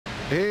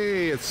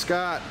Hey, it's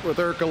Scott with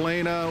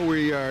Ercolina.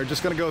 We are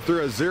just going to go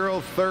through a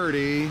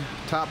 030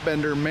 top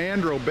bender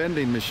Mandrel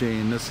bending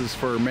machine. This is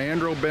for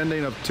Mandrel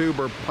bending of tube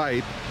or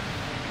pipe.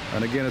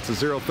 And again, it's a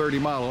 030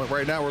 model.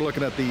 Right now we're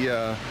looking at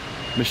the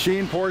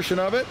machine portion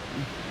of it.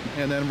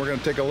 And then we're going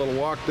to take a little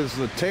walk. This is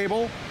a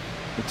table.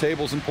 The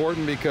table's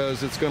important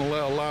because it's going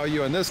to allow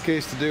you, in this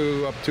case, to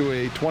do up to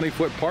a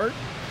 20-foot part.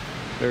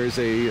 There's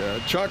a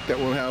chuck that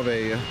will have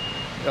a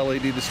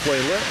LED display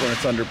lit when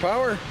it's under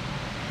power.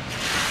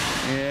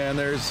 And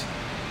there's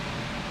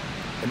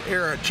an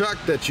air chuck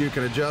that you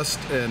can adjust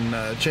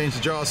and change the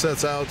jaw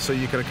sets out so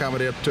you can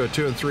accommodate up to a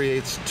 2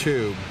 3/8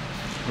 tube.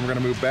 And we're going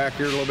to move back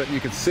here a little bit.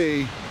 You can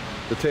see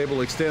the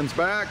table extends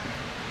back.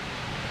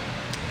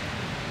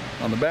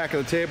 On the back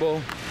of the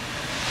table,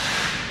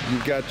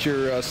 you've got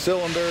your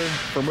cylinder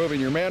for moving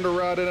your mandrel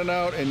rod in and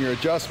out, and your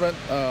adjustment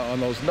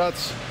on those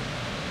nuts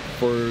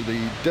for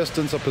the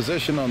distance of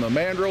position on the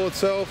mandrel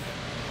itself.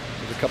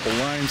 There's a couple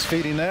lines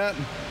feeding that.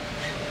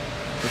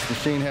 This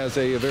machine has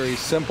a very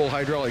simple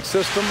hydraulic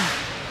system,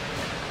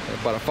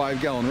 about a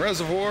 5-gallon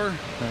reservoir.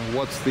 And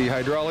what's the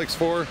hydraulics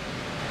for?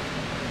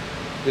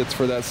 It's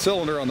for that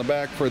cylinder on the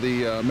back for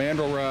the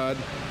mandrel rod,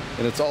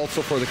 and it's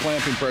also for the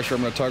clamping pressure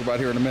I'm going to talk about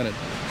here in a minute.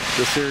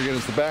 This here again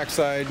is the back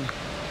side.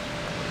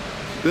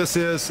 This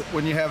is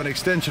when you have an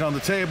extension on the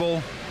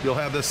table, you'll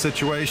have this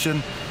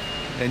situation,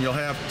 and you'll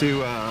have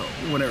to,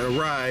 when it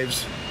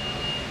arrives,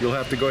 you'll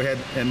have to go ahead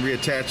and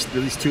reattach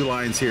these two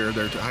lines here.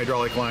 They're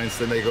hydraulic lines,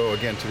 then they go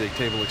again to the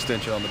table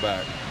extension on the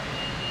back.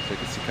 So you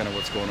can see kind of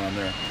what's going on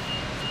there.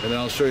 And then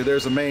I'll show you,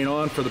 there's a main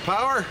on for the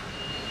power.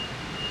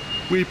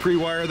 We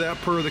pre-wire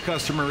that per the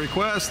customer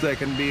request. That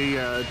can be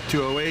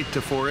 208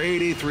 to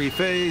 480,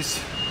 3-phase.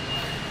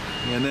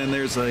 And then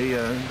there's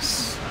a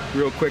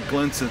real quick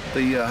glimpse at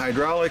the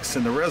hydraulics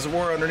and the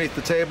reservoir underneath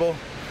the table.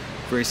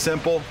 Very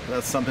simple.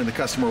 That's something the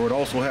customer would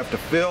also have to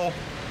fill.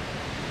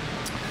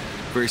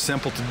 Very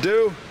simple to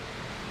do.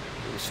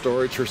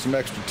 Storage for some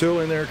extra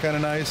tooling there, kind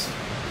of nice.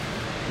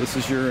 This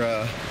is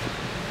your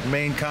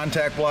main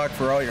contact block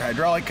for all your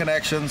hydraulic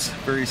connections.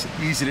 Very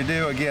easy to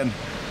do. Again,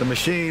 the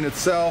machine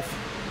itself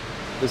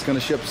is going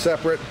to ship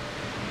separate.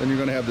 Then you're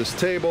going to have this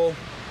table,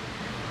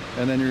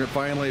 and then you're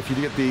finally, if you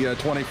get the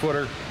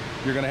 20-footer,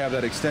 you're going to have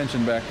that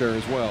extension back there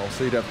as well.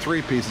 So you'd have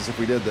 3 pieces if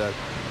we did that.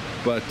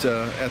 But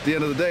at the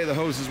end of the day, the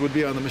hoses would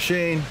be on the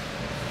machine.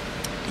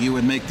 You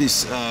would make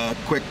these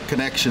quick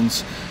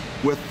connections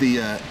with the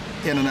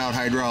in and out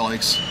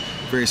hydraulics.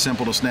 Very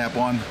simple to snap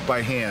on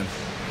by hand.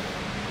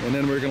 And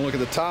then we're going to look at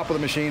the top of the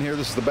machine here.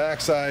 This is the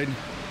back side.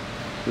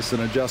 This is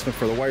an adjustment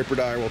for the wiper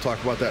die. We'll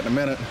talk about that in a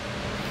minute.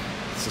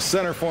 It's a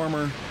center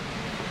former,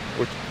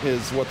 which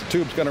is what the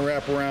tube's going to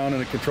wrap around,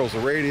 and it controls the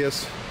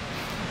radius.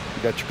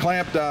 You got your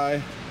clamp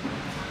die,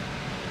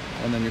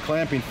 and then your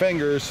clamping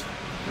fingers.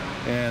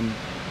 And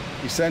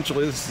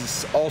essentially this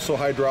is also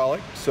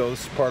hydraulic, so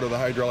this is part of the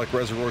hydraulic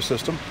reservoir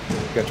system.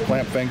 You got your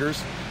clamp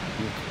fingers.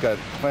 You've got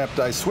a clamp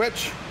die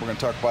switch. We're going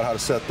to talk about how to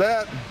set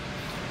that.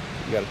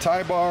 You got a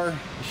tie bar.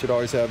 You should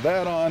always have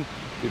that on.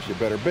 Gives you a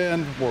better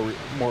bend,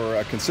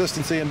 more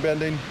consistency in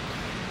bending.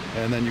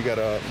 And then you got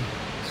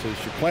so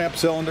it's your clamp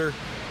cylinder.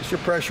 It's your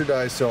pressure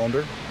die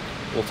cylinder.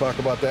 We'll talk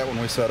about that when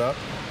we set up.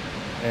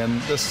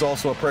 And this is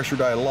also a pressure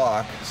die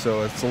lock,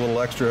 so it's a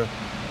little extra.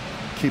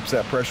 Keeps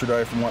that pressure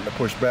die from wanting to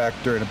push back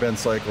during a bend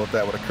cycle if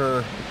that would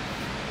occur.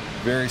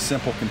 Very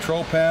simple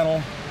control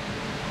panel.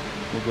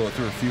 We'll go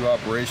through a few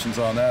operations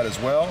on that as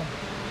well.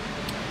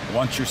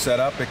 Once you're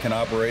set up, it can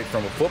operate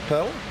from a foot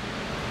pedal,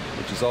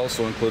 which is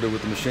also included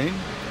with the machine.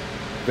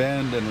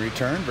 Bend and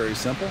return, very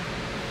simple.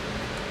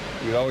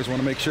 We always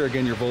want to make sure,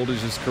 again, your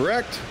voltage is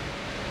correct.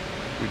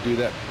 We do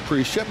that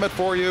pre-shipment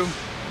for you.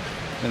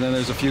 And then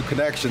there's a few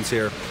connections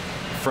here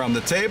from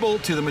the table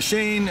to the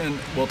machine, and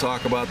we'll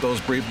talk about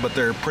those brief, but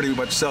they're pretty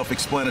much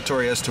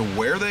self-explanatory as to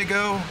where they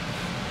go.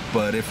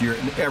 But if you're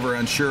ever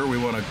unsure, we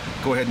want to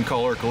go ahead and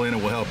call Ercolina.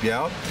 We'll help you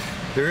out.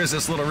 There is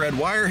this little red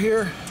wire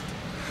here,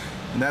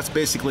 and that's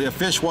basically a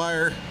fish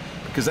wire,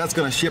 because that's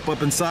going to ship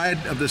up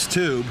inside of this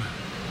tube,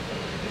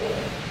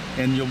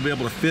 and you'll be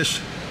able to fish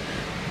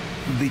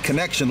the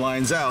connection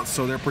lines out,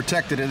 so they're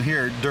protected in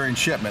here during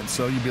shipment.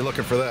 So you'd be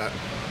looking for that.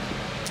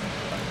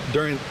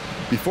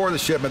 Before the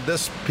shipment,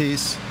 this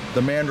piece, the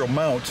mandrel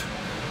mount,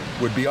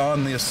 would be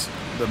on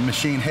the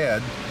machine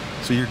head,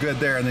 so you're good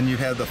there. And then you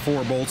have the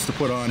 4 bolts to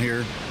put on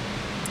here.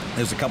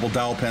 There's a couple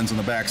dowel pins on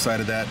the back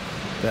side of that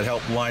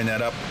help line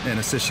that up and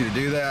assist you to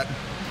do that.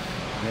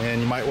 And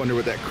you might wonder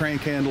what that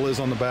crank handle is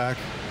on the back.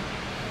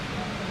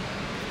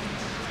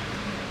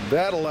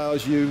 That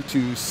allows you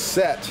to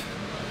set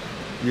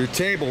your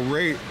table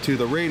rate to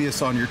the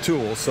radius on your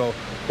tool. So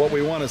what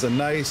we want is a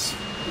nice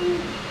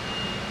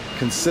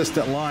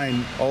consistent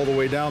line all the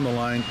way down the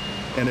line.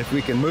 And if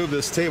we can move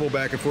this table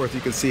back and forth, you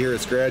can see here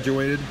it's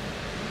graduated.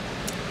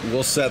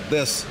 We'll set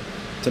this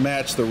to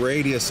match the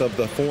radius of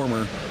the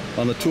former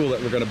on the tool that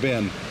we're going to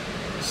bend.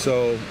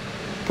 So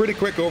pretty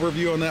quick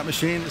overview on that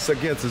machine. This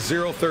again, it's a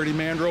 030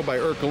 Mandrel by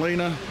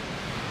Ercolina.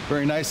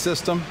 Very nice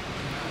system.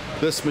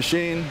 This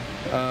machine,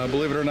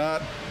 believe it or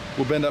not,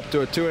 will bend up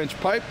to a 2-inch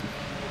pipe.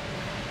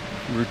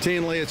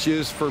 Routinely, it's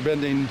used for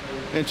bending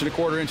 1.25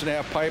 1.5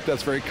 inch pipe.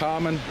 That's very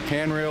common.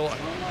 Handrail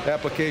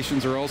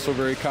applications are also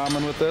very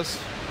common with this.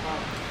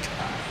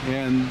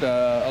 And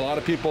a lot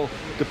of people,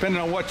 depending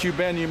on what you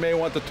bend, you may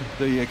want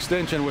the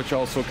extension, which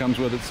also comes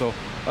with it. So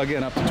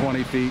again, up to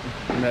 20 feet,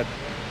 and that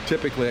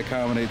typically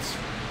accommodates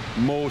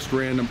most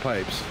random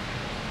pipes.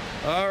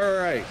 All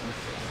right,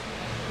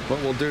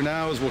 what we'll do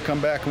now is we'll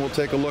come back and we'll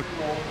take a look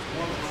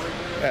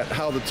at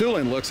how the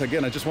tooling looks.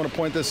 Again, I just want to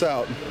point this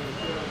out.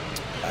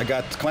 I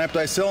got clamp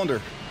die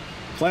cylinder,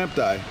 clamp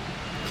die,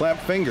 clamp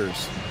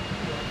fingers,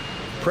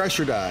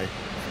 pressure die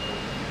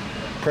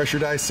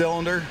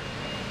cylinder,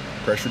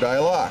 pressure die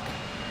lock,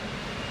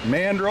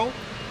 mandrel,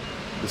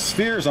 the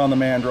spheres on the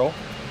mandrel,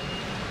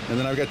 and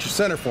then I've got your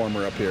center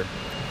former up here.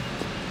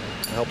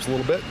 It helps a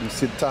little bit. You can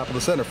see the top of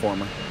the center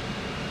former.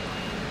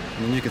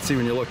 And then you can see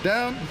when you look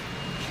down,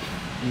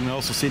 you can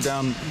also see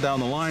down the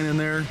line in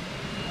there.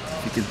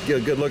 You can get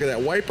a good look at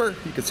that wiper.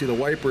 You can see the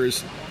wiper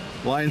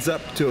lines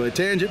up to a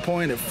tangent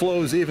point. It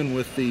flows even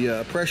with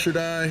the pressure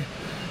die.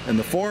 And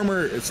the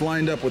former, it's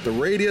lined up with the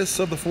radius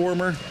of the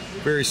former.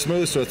 Very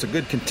smooth, so it's a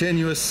good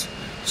continuous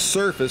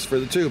surface for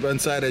the tube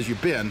inside as you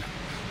bend.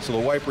 So the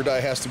wiper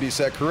die has to be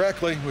set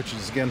correctly, which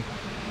is again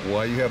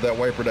why you have that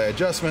wiper die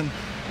adjustment.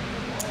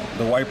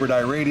 The wiper die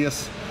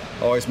radius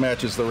always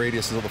matches the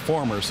radius of the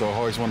former, so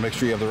always want to make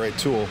sure you have the right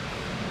tool.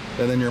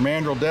 And then your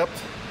mandrel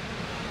depth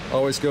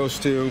always goes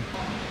to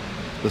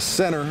the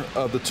center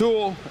of the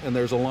tool, and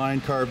there's a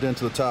line carved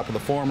into the top of the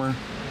former.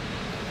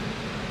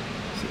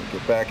 So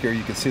get back here,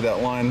 you can see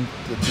that line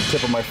at the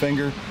tip of my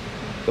finger.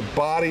 The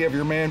body of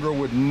your mandrel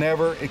would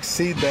never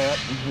exceed that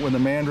when the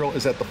mandrel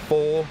is at the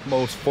full,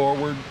 most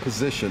forward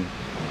position.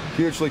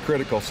 Hugely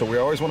critical. So we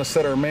always want to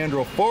set our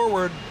mandrel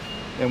forward,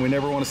 and we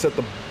never want to set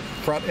the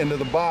front end of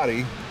the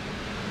body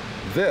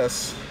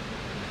past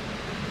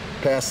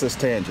this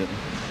tangent.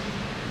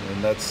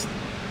 And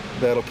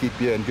that'll keep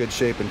you in good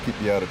shape and keep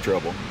you out of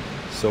trouble.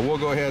 So we'll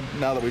go ahead,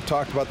 now that we've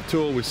talked about the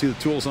tool, we see the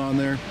tools on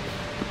there,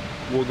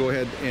 we'll go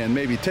ahead and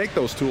maybe take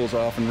those tools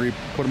off and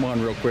put them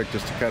on real quick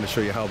just to kind of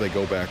show you how they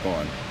go back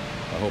on.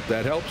 I hope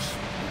that helps.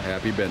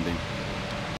 Happy bending.